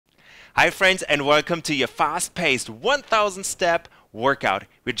Hi friends, and welcome to your fast-paced 1000 step workout.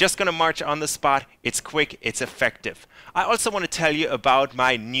 We're just gonna march on the spot. It's quick, it's effective. I also want to tell you about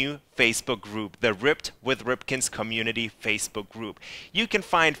my new Facebook group, the Ripped with Ripkens community Facebook group. You can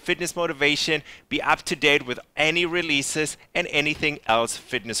find fitness motivation, be up to date with any releases and anything else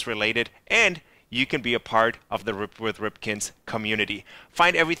fitness related, and you can be a part of the Ripped with Ripkens community.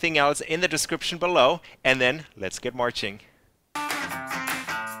 Find everything else in the description below, and then let's get marching.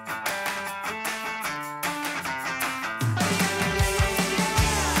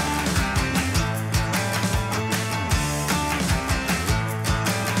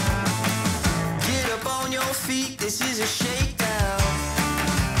 This is a shakedown.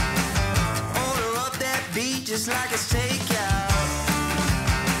 Order up that beat just like a takeout.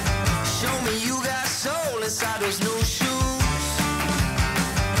 Show me you got soul inside those new shoes,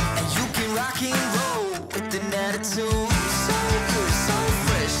 and you can rock and roll with an attitude. So good, so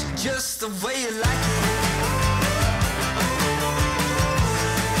fresh, just the way you like it.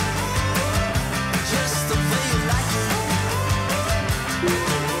 Just the way you like it.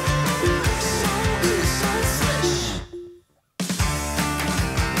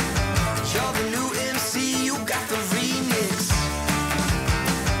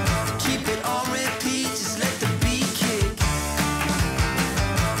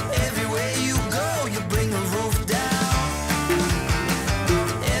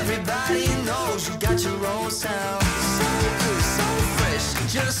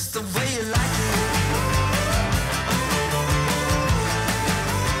 Just the way you like it.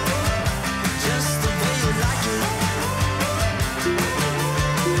 Just the way you like it.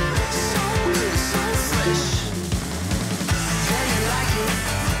 So good, so fresh. Yeah, you like it.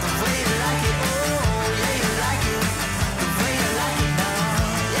 The way you like it. Oh, yeah, you like it. The way you like it now.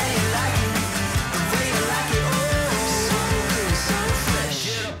 Yeah, you like it. The way you like it. Oh, so good, so fresh.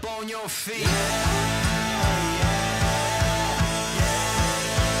 Get up on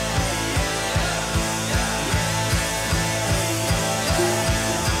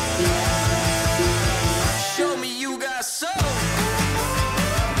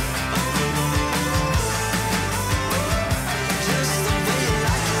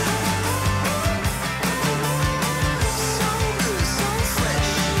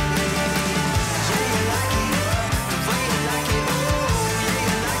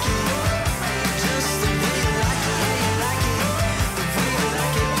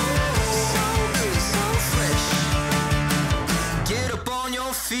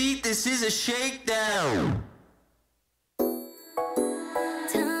your feet. This is a shakedown.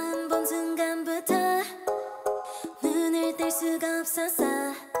 처음 본 순간부터 눈을 뗄 수가 없었어.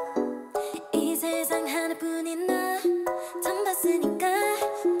 이 세상 하나뿐인 너 처음 봤으니까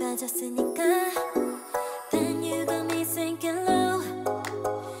빠졌으니까 Then you got me thinking low.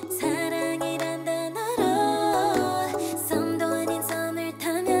 사랑이란 단어로 섬도 아닌 섬을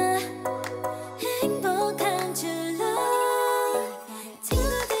타며 행복한 줄로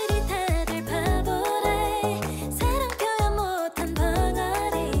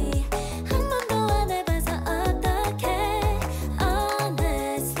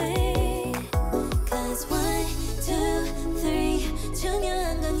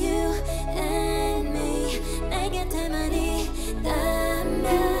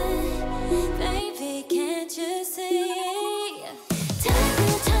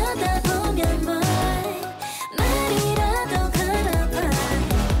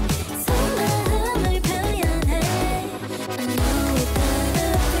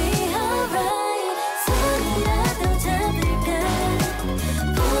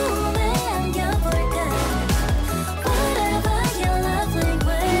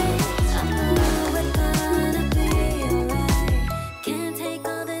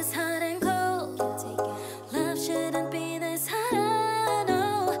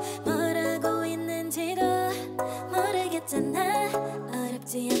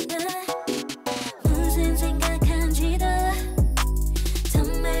어렵지 않아 무슨 생각한지도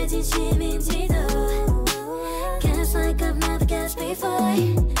정말 진심인지도 Guess like I've never guessed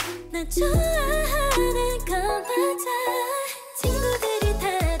before 나 좋아하는 건 맞아 친구들이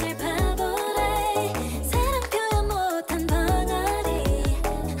다들 바보래 사랑 표현 못한 벙어리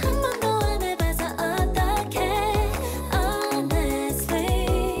한 번도 안 해봐서 어떡해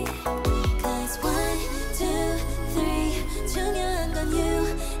Honestly Cause 1, 2, 3 중요한 건 you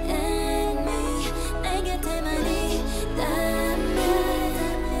and me 내 곁에만 있다면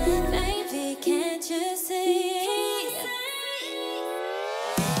Baby can't you see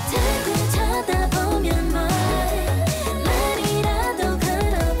자꾸 쳐다보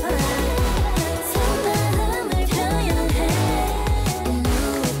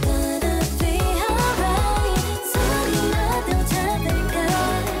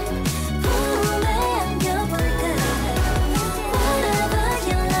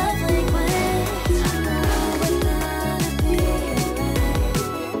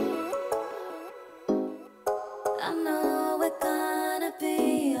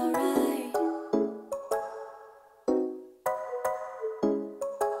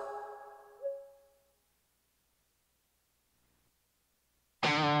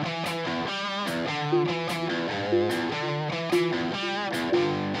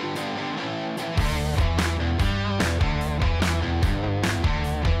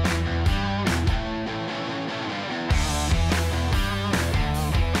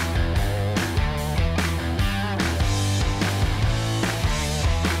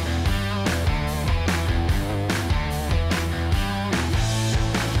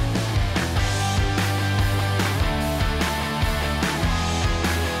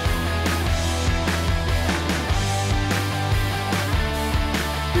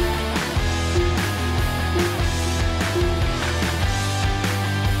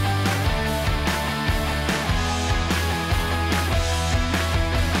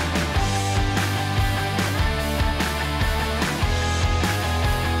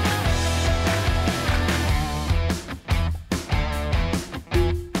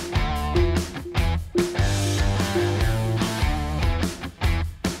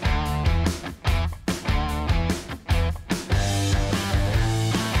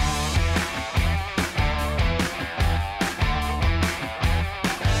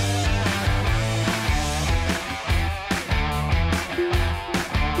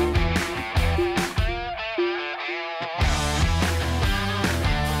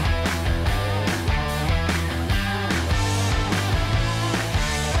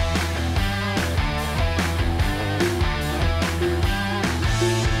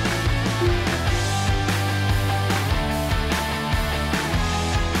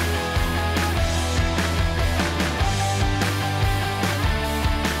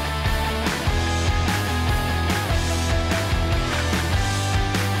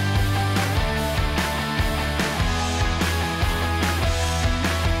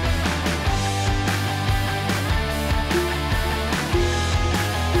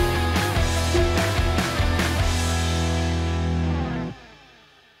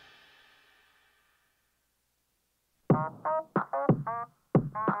해.